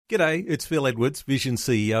G'day, it's Phil Edwards, Vision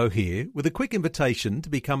CEO here, with a quick invitation to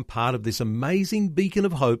become part of this amazing beacon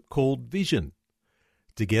of hope called Vision.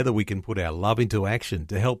 Together we can put our love into action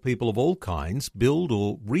to help people of all kinds build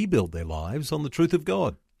or rebuild their lives on the truth of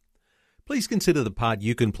God. Please consider the part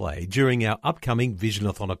you can play during our upcoming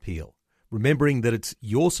Visionathon appeal, remembering that it's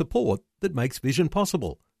your support that makes Vision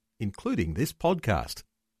possible, including this podcast.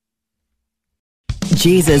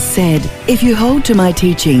 Jesus said, "If you hold to my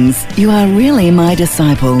teachings, you are really my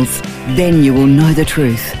disciples. Then you will know the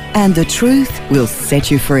truth, and the truth will set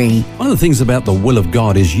you free." One of the things about the will of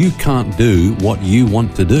God is you can't do what you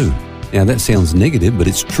want to do. Now that sounds negative, but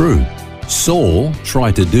it's true. Saul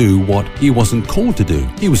tried to do what he wasn't called to do.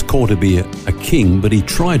 He was called to be a king, but he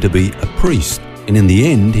tried to be a priest. And in the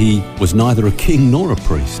end, he was neither a king nor a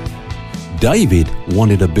priest. David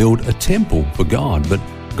wanted to build a temple for God, but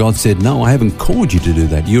God said, "No, I haven't called you to do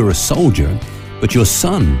that. You're a soldier, but your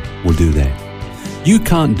son will do that." You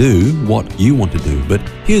can't do what you want to do, but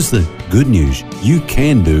here's the good news. You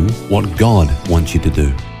can do what God wants you to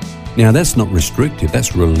do. Now, that's not restrictive,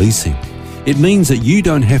 that's releasing. It means that you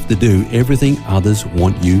don't have to do everything others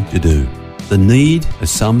want you to do. The need, as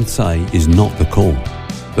some say, is not the call.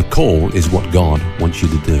 The call is what God wants you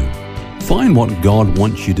to do. Find what God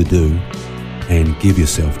wants you to do and give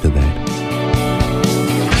yourself to that.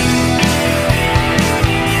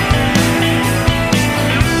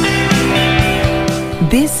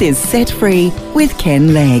 This is Set Free with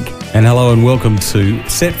Ken Legg. And hello and welcome to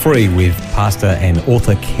Set Free with pastor and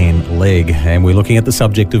author Ken Legg. And we're looking at the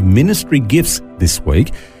subject of ministry gifts this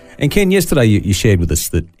week. And Ken, yesterday you shared with us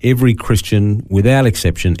that every Christian, without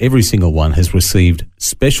exception, every single one has received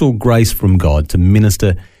special grace from God to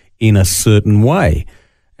minister in a certain way.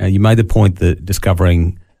 You made the point that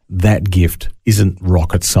discovering that gift isn't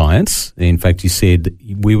rocket science. In fact, you said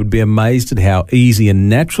we would be amazed at how easy and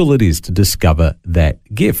natural it is to discover that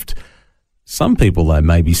gift. Some people, though,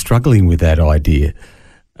 may be struggling with that idea.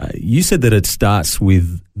 You said that it starts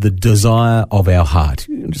with the desire of our heart.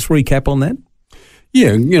 Just recap on that.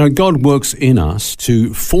 Yeah, God works in us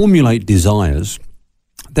to formulate desires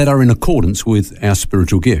that are in accordance with our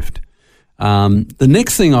spiritual gift. The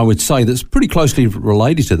next thing I would say that's pretty closely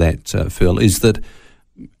related to that, Phil, is that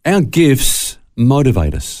our gifts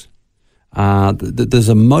motivate us. There's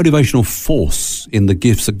a motivational force in the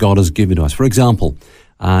gifts that God has given to us. For example,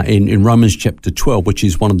 in Romans chapter 12, which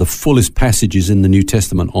is one of the fullest passages in the New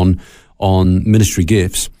Testament on ministry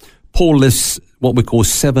gifts, Paul lists what we call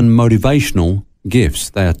 7 motivational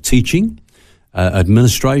gifts. They are teaching,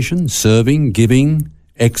 administration, serving, giving,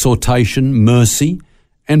 exhortation, mercy,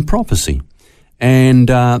 and prophecy.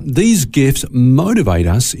 And these gifts motivate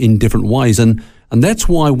us in different ways, and that's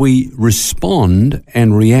why we respond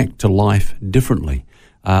and react to life differently.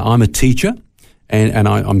 I'm a teacher, and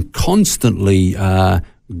I'm constantly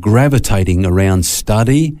gravitating around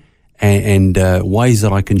study and ways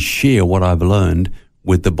that I can share what I've learned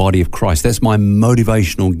with the body of Christ. That's my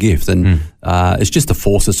motivational gift, and it's just a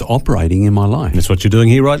force that's operating in my life. That's what you're doing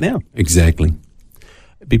here right now. Exactly.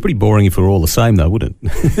 It'd be pretty boring if we were all the same, though, wouldn't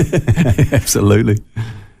it? Absolutely.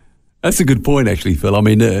 That's a good point, actually, Phil. I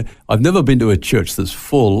mean, I've never been to a church that's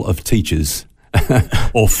full of teachers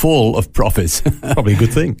or full of prophets. Probably a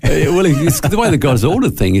good thing. Well, it's the way that God's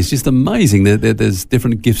ordered things is just amazing. There's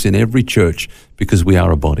different gifts in every church because we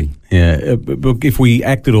are a body. Yeah, but if we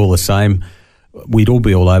acted all the same, we'd all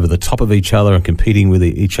be all over the top of each other and competing with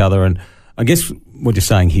each other. And I guess what you're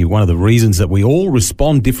saying here, one of the reasons that we all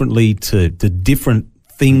respond differently to different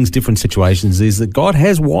things, different situations, is that God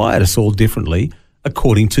has wired us all differently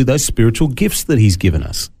according to those spiritual gifts that he's given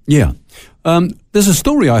us. Yeah. There's a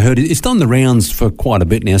story I heard. It's done the rounds for quite a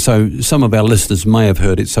bit now, so some of our listeners may have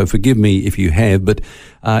heard it, so forgive me if you have, but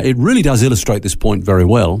it really does illustrate this point very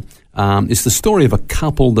well. It's the story of a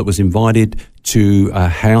couple that was invited to a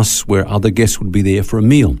house where other guests would be there for a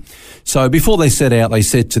meal. So before they set out, they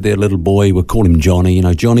said to their little boy, we'll call him Johnny,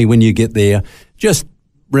 Johnny, when you get there, just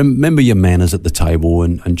remember your manners at the table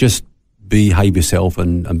and just behave yourself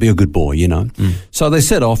and be a good boy, So they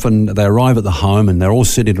set off and they arrive at the home and they're all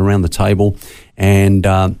sitting around the table and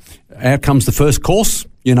out comes the first course,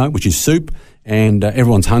 which is soup, and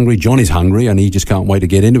everyone's hungry. Johnny's hungry and he just can't wait to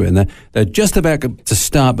get into it. And they're just about to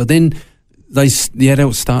start, but then the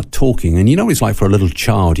adults start talking, and what it's like for a little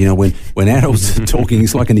child, when adults are talking,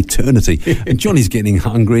 it's like an eternity. And Johnny's getting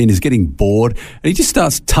hungry and he's getting bored, and he just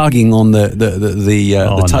starts tugging on the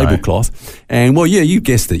tablecloth. And well, yeah, you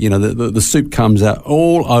guessed it. The soup comes out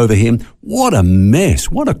all over him. What a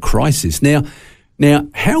mess! What a crisis! Now,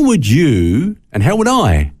 how would you and how would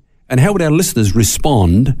I and how would our listeners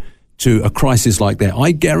respond to a crisis like that?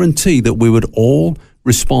 I guarantee that we would all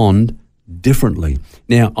respond differently.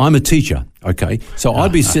 Now, I'm a teacher, okay? So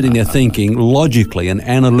I'd be sitting there thinking logically and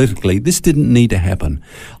analytically, this didn't need to happen.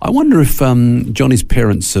 I wonder if Johnny's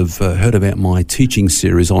parents have heard about my teaching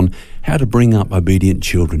series on how to bring up obedient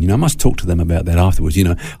children. I must talk to them about that afterwards,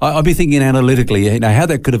 I'd be thinking analytically, how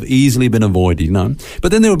that could have easily been avoided,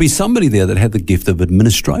 But then there would be somebody there that had the gift of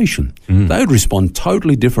administration. They would respond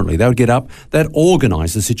totally differently. They would get up, they'd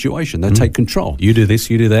organise the situation, they'd take control. You do this,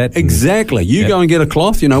 you do that. Exactly. You go and get a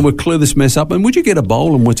cloth, we'll clear this mess up, and would you get a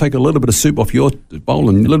bowl, and we'll take a little bit of soup off your bowl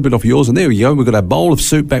and a little bit off yours, and there we go. We've got a bowl of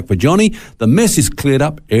soup back for Johnny. The mess is cleared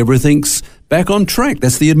up. Everything's back on track.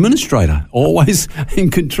 That's the administrator, always in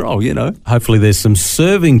control, Hopefully there's some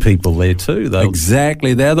serving people there too, though.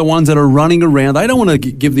 Exactly. They're the ones that are running around. They don't want to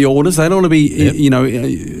give the orders. They don't want to be,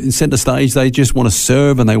 in centre stage. They just want to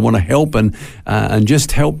serve and they want to help and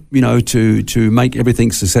just help, to make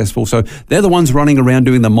everything successful. So they're the ones running around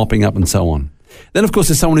doing the mopping up and so on. Then, of course,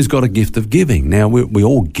 there's someone who's got a gift of giving. Now, we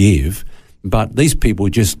all give, but these people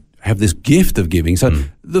just have this gift of giving. So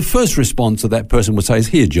the first response of that person would say is,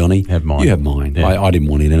 here, Johnny, have mine. You have mine. Yeah. I didn't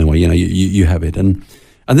want it anyway. You have it. And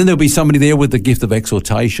then there'll be somebody there with the gift of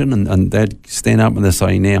exhortation, and they'd stand up and they'll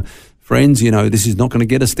say, now, friends, this is not going to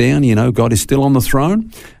get us down. God is still on the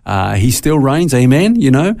throne. He still reigns. Amen.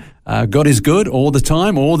 God is good all the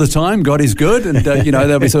time. God is good. And,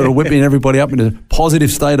 they'll be sort of whipping everybody up in a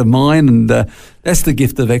positive state of mind. And that's the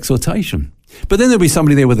gift of exhortation. But then there'll be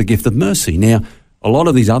somebody there with the gift of mercy. Now, a lot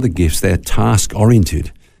of these other gifts, they're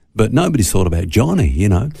task-oriented. But nobody's thought about Johnny,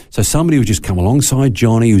 So somebody would just come alongside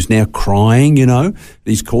Johnny, who's now crying,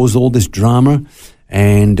 He's caused all this drama.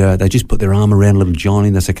 And they just put their arm around little Johnny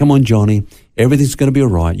and they say, come on, Johnny, everything's going to be all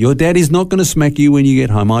right. Your daddy's not going to smack you when you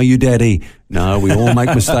get home, are you, Daddy? No, we all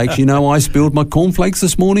make mistakes. I spilled my cornflakes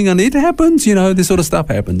this morning and it happens. This sort of stuff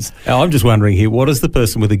happens. Now, I'm just wondering here, what does the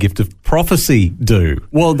person with the gift of prophecy do?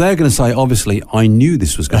 Well, they're going to say, obviously, I knew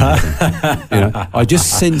this was going to happen. I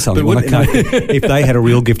just sensed something. If they had a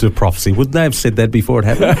real gift of prophecy, wouldn't they have said that before it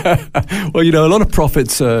happened? Well, a lot of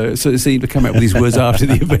prophets seem to come out with these words after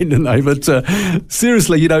the event, don't they? But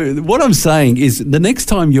seriously, what I'm saying is the next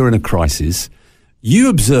time you're in a crisis, you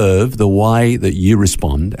observe the way that you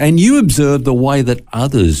respond and you observe the way that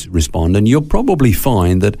others respond, and you'll probably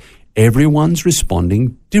find that everyone's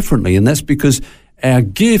responding differently, and that's because our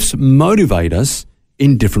gifts motivate us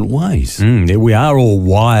in different ways. We are all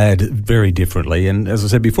wired very differently, and as I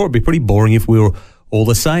said before, it'd be pretty boring if we were all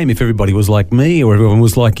the same, if everybody was like me or everyone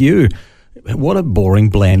was like you. What a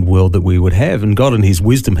boring, bland world that we would have, and God in His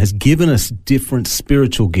wisdom has given us different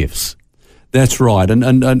spiritual gifts. That's right,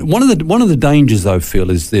 and one of the dangers, though, Phil,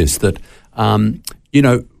 is this, that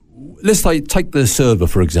let's take the server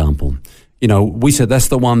for example. We said that's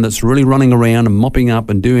the one that's really running around and mopping up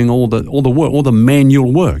and doing all the work, all the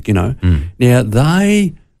manual work. Now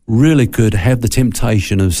they really could have the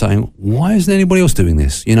temptation of saying, why isn't anybody else doing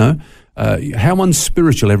this? How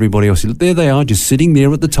unspiritual everybody else is. There they are, just sitting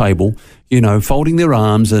there at the table, folding their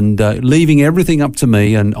arms and leaving everything up to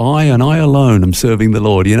me, and I alone am serving the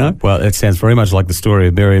Lord, Well, it sounds very much like the story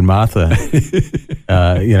of Mary and Martha,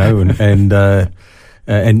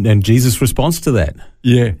 and Jesus' response to that.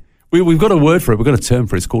 Yeah. We've got a word for it. We've got a term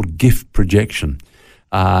for it. It's called gift projection.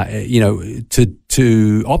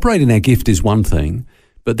 To operate in our gift is one thing,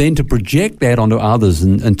 but then to project that onto others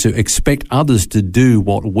and to expect others to do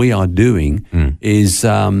what we are doing is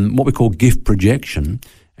what we call gift projection.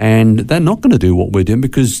 And they're not going to do what we're doing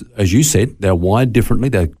because, as you said, they're wired differently,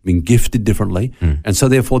 they've been gifted differently, and so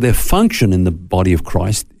therefore their function in the body of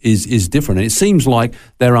Christ is different. And it seems like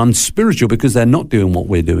they're unspiritual because they're not doing what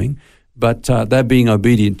we're doing, but they're being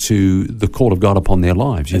obedient to the call of God upon their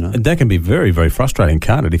lives. And that can be very, very frustrating,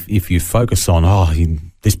 can't it? If you focus on,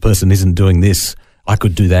 this person isn't doing this, I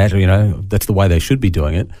could do that, that's the way they should be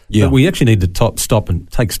doing it. Yeah. But we actually need to stop and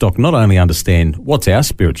take stock, not only understand what's our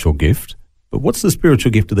spiritual gift, but what's the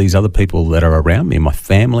spiritual gift of these other people that are around me, my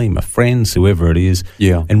family, my friends, whoever it is,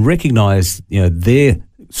 and recognise, they're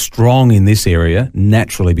strong in this area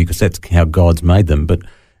naturally because that's how God's made them. But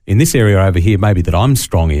in this area over here, maybe that I'm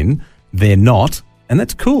strong in, they're not, and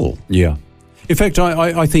that's cool. Yeah. In fact,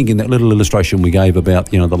 I think in that little illustration we gave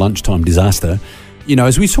about, the lunchtime disaster,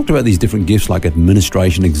 as we talked about these different gifts like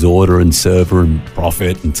administration, exhorter and server and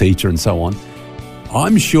prophet and teacher and so on,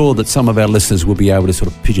 I'm sure that some of our listeners will be able to sort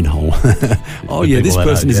of pigeonhole. This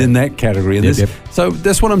person is in that category. And So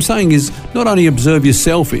that's what I'm saying is not only observe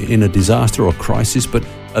yourself in a disaster or crisis, but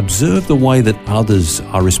observe the way that others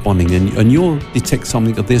are responding, and you'll detect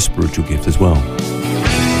something of their spiritual gift as well.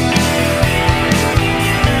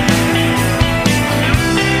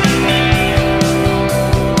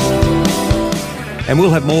 And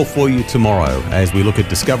we'll have more for you tomorrow as we look at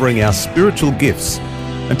discovering our spiritual gifts.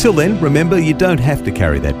 Until then, remember, you don't have to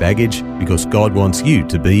carry that baggage because God wants you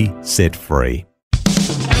to be set free.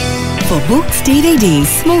 For books, DVDs,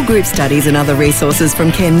 small group studies and other resources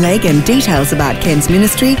from Ken Legg and details about Ken's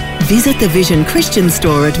ministry, visit the Vision Christian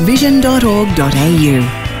store at vision.org.au.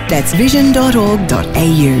 That's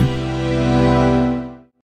vision.org.au.